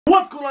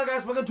What's going on,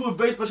 guys? Welcome to a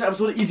very special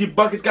episode of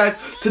ezBUCKETz, guys.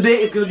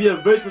 Today is going to be a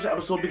very special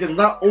episode because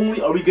not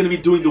only are we going to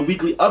be doing the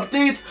weekly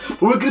updates,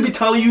 but we're going to be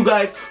telling you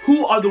guys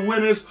who are the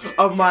winners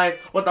of my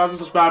 1,000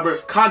 subscriber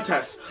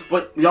contest.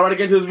 But y'all ready to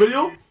get into this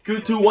video?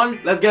 3, 2, 1,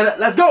 let's get it.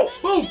 Let's go!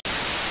 Boom!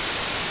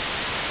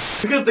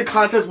 Because the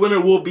contest winner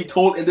will be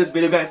told in this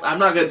video, guys, I'm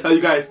not going to tell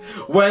you guys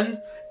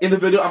when. In the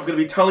video, I'm going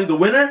to be telling the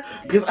winner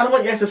because I don't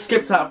want you guys to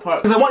skip that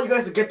part. Because I want you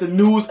guys to get the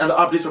news and the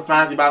updates for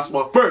fantasy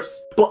basketball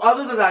first. But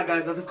other than that,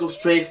 guys, let's just go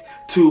straight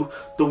to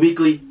the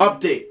weekly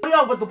update. Starting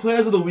out with the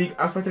players of the week,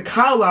 I selected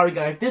Kyle Lowry,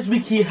 guys. This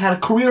week, he had a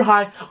career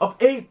high of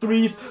 8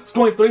 threes,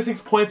 scoring 36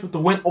 points with the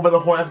win over the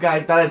Hornets,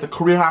 guys. That is a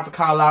career high for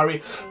Kyle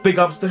Lowry. Big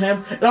ups to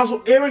him. And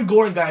also, Aaron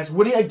Gordon, guys,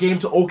 winning a game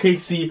to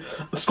OKC,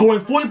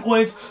 scoring 40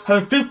 points,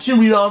 having 15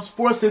 rebounds,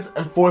 4 assists,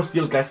 and 4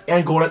 steals, guys.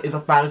 Aaron Gordon is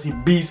a fantasy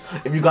beast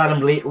if you got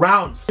him late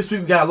rounds. This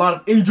week, we got a lot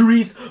of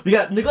injuries. We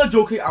got Nikola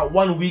Jokic out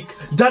 1 week.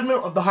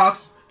 Dedmon of the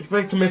Hawks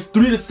expected to miss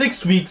 3 to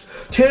 6 weeks.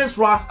 Terrence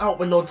Ross out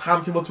with no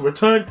timetable to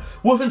return.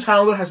 Wilson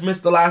Chandler has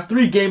missed the last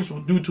 3 games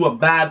due to a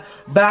bad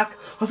back.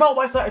 Hassan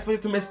Whiteside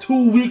expected to miss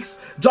 2 weeks.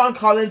 John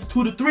Collins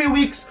 2 to 3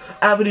 weeks.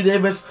 Anthony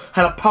Davis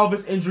had a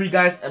pelvis injury,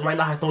 guys, and right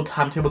now has no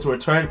timetable to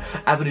return.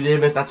 Anthony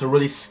Davis, that's a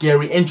really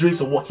scary injury,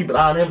 so we'll keep an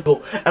eye on him.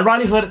 And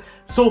Ronnie Hood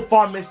so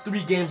far missed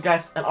 3 games,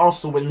 guys, and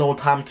also with no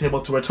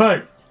timetable to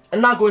return.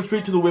 And now going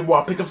straight to the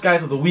waiver pickups,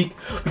 guys, of the week.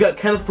 We got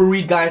Kenneth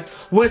Faried, guys.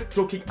 With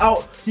Jokic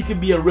out, he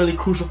can be a really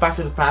crucial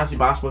factor in fantasy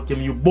basketball,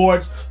 giving you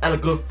boards and a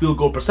good field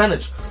goal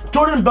percentage.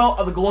 Jordan Bell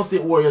of the Golden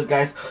State Warriors,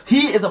 guys.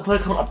 He is a player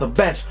coming off the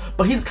bench,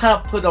 but he's the kind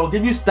of player that will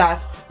give you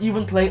stats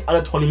even playing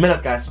under 20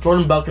 minutes, guys.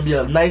 Jordan Bell can be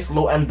a nice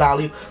low-end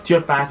value to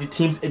your fantasy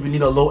teams if you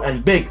need a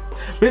low-end big.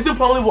 Mason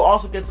Plumlee will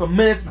also get some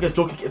minutes because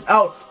Jokic is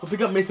out. We'll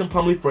pick up Mason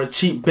Plumlee for a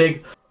cheap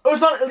big.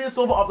 Ersan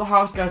Ilyasova of the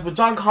Hawks, guys. With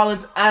John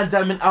Collins and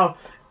Dedmon out,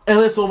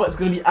 Ilyasova is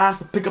going to be asked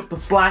to pick up the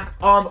slack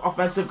on the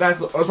offensive, guys.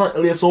 So Ersan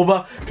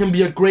Ilyasova can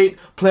be a great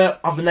player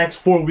of the next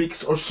 4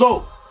 weeks or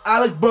so.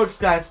 Alec Burks,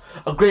 guys,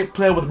 a great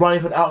player with Ronnie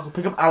Hood out. So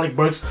pick up Alec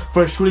Burks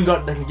for a shooting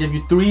guard that can give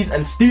you threes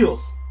and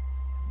steals.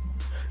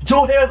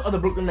 Joe Harris of the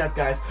Brooklyn Nets,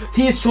 guys.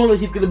 He is showing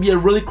that he's going to be a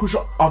really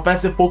crucial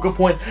offensive focal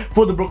point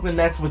for the Brooklyn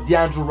Nets with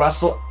D'Angelo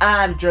Russell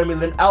and Jeremy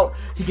Lin out.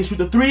 He can shoot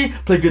the 3,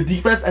 play good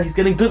defense, and he's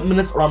getting good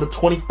minutes around the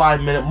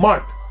 25-minute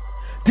mark.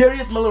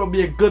 Darius Miller will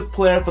be a good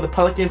player for the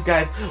Pelicans,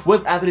 guys,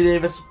 with Anthony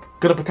Davis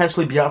gonna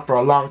potentially be out for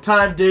a long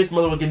time. Darius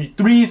Miller will give you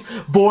threes,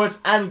 boards,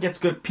 and gets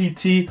good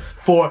PT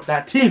for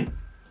that team.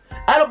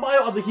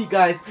 Adebayo of the Heat,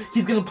 guys,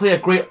 he's gonna play a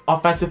great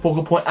offensive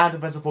focal point and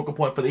defensive focal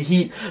point for the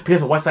Heat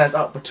because Whiteside is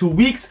out for 2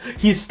 weeks.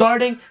 He's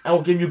starting and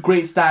will give you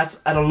great stats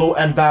at a low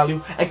end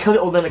value. And Kelly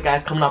Olynyk,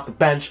 guys, coming off the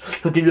bench,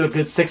 he'll give you a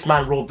good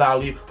 6-man role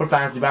value for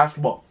fantasy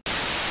basketball.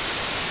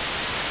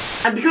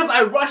 And because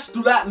I rushed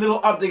through that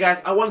little update,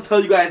 guys, I want to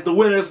tell you guys the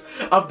winners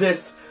of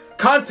this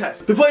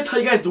contest. Before I tell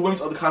you guys the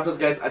winners of the contest,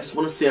 guys, I just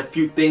want to say a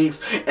few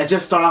things and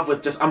just start off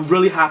with I'm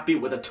really happy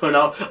with the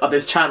turnout of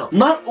this channel.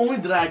 Not only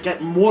did I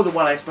get more than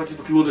what I expected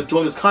for people to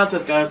join this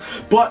contest, guys,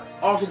 but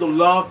also the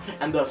love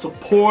and the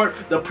support,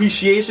 the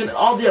appreciation, and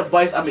all the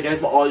advice I've been getting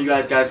from all you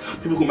guys,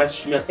 people who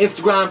message me on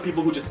Instagram,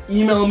 people who just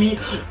email me.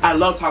 I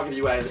love talking to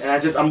you guys,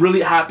 and I'm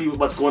really happy with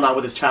what's going on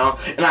with this channel.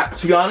 And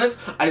to be honest,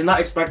 I did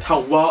not expect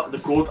how well the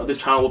growth of this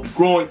channel will be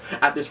growing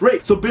at this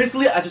rate. So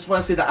basically, I just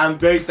want to say that I'm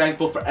very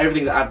thankful for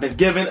everything that I've been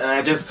given, and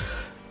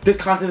this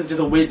contest is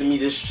just a way to me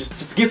just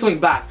to give something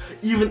back,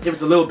 even if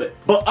it's a little bit.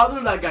 But other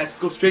than that, guys,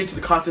 just go straight to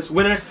the contest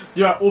winner.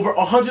 There are over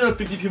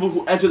 150 people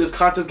who entered this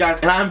contest,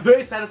 guys, and I'm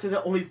very sad to say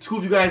that only 2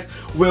 of you guys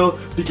will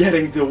be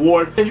getting the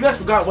award. If you guys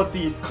forgot what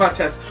the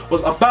contest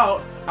was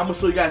about, I'm gonna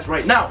show you guys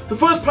right now. The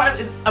first prize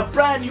is a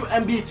brand new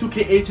NBA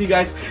 2K18,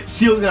 guys,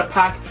 sealed in a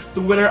pack.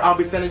 The winner, I'll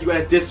be sending you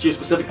guys this to your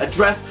specific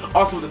address.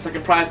 Also with the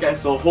second prize,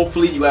 guys, so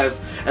hopefully you guys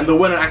and the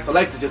winner I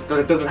select just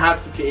doesn't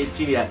have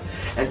 2K18 yet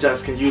and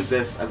just can use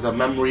this as a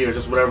memory or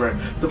just whatever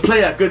to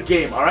play a good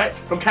game, alright?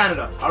 From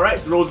Canada, alright?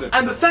 DeRozan.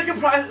 And the second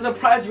prize is a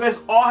prize you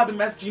guys all have been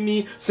messaging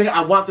me saying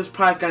I want this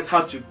prize, guys,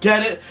 how to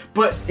get it.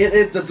 But it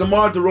is the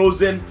DeMar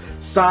DeRozan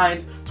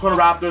signed Toronto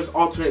Raptors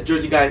alternate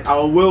jersey, guys. I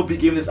will be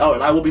giving this out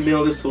and I will be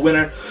mailing this to the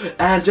winner.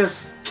 And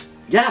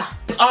yeah,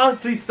 it's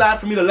honestly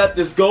sad for me to let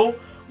this go,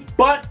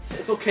 but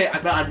it's okay. I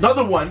got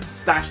another one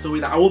stashed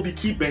away that I will be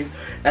keeping.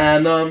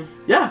 And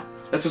yeah,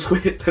 let's just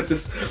wait. Let's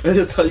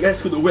just tell you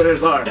guys who the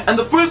winners are. And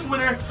the first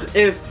winner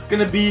is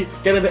gonna be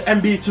getting the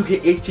NBA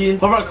 2K18.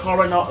 However, I call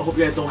right now. I hope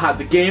you guys don't have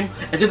the game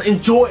and just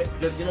enjoy it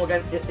because you know,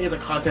 guys, it is a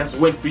contest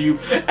win for you.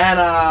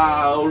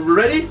 And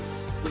ready?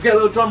 Let's get a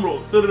little drum roll.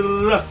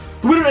 The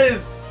winner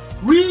is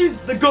Reese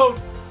the Goat.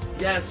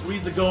 Yes,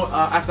 Reese the Goat.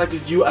 I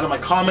selected you out of my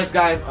comments,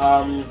 guys.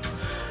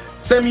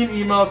 Send me an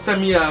email, send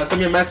me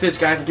a message,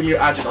 guys, and give me your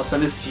address. I'll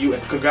send this to you.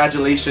 And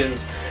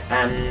congratulations.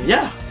 And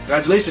yeah,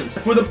 congratulations.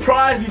 For the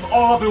prize we've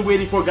all been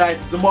waiting for,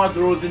 guys, the DeMar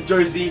DeRozan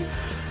jersey.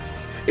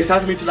 It's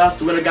time for me to announce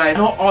the winner, guys. I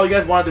know all you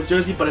guys wanted this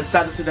jersey, but it's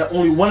sad to say that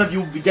only one of you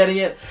will be getting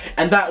it.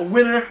 And that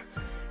winner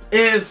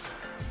is,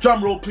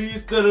 drum roll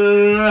please.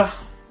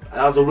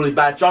 That was a really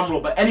bad drum roll.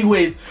 But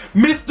anyways,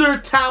 Mr.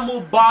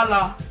 Tamil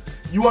Bala,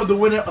 you are the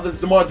winner of this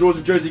DeMar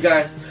DeRozan jersey,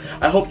 guys.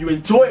 I hope you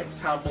enjoy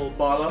Temple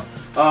Bala.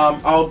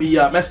 I'll be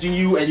messaging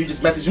you, and you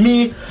just message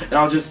me,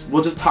 and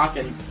we'll just talk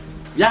and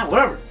yeah,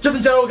 whatever. Just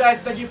in general, guys,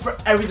 thank you for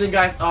everything,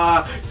 guys.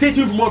 Stay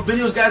tuned for more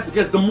videos, guys,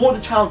 because the more the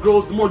channel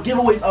grows, the more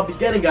giveaways I'll be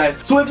getting, guys.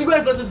 So if you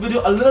guys like this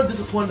video, a little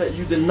disappointed that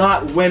you did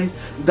not win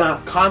the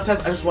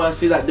contest, I just want to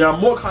say that there are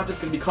more contests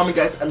going to be coming,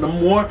 guys, and the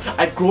more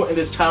I grow in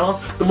this channel,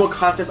 the more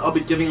contests I'll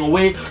be giving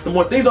away, the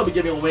more things I'll be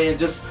giving away, and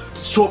just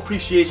to show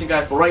appreciation,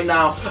 guys. But right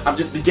now, I'm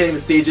just beginning the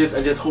stages,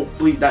 and just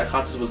hopefully that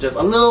contest was just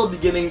a little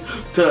beginning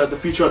to the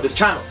future of this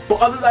channel.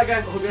 But other than that,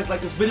 guys, I hope you guys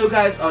like this video,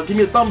 guys. Give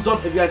me a thumbs up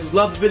if you guys just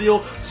love the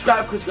video.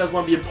 Subscribe because you guys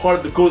want to be a part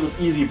of the growth of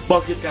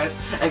ezBUCKETz, guys,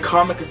 and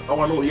comment because I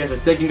want to know what you guys are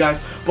thinking,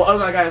 guys. But other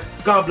than that, guys,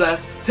 God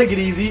bless, take it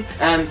easy,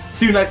 and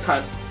see you next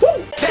time.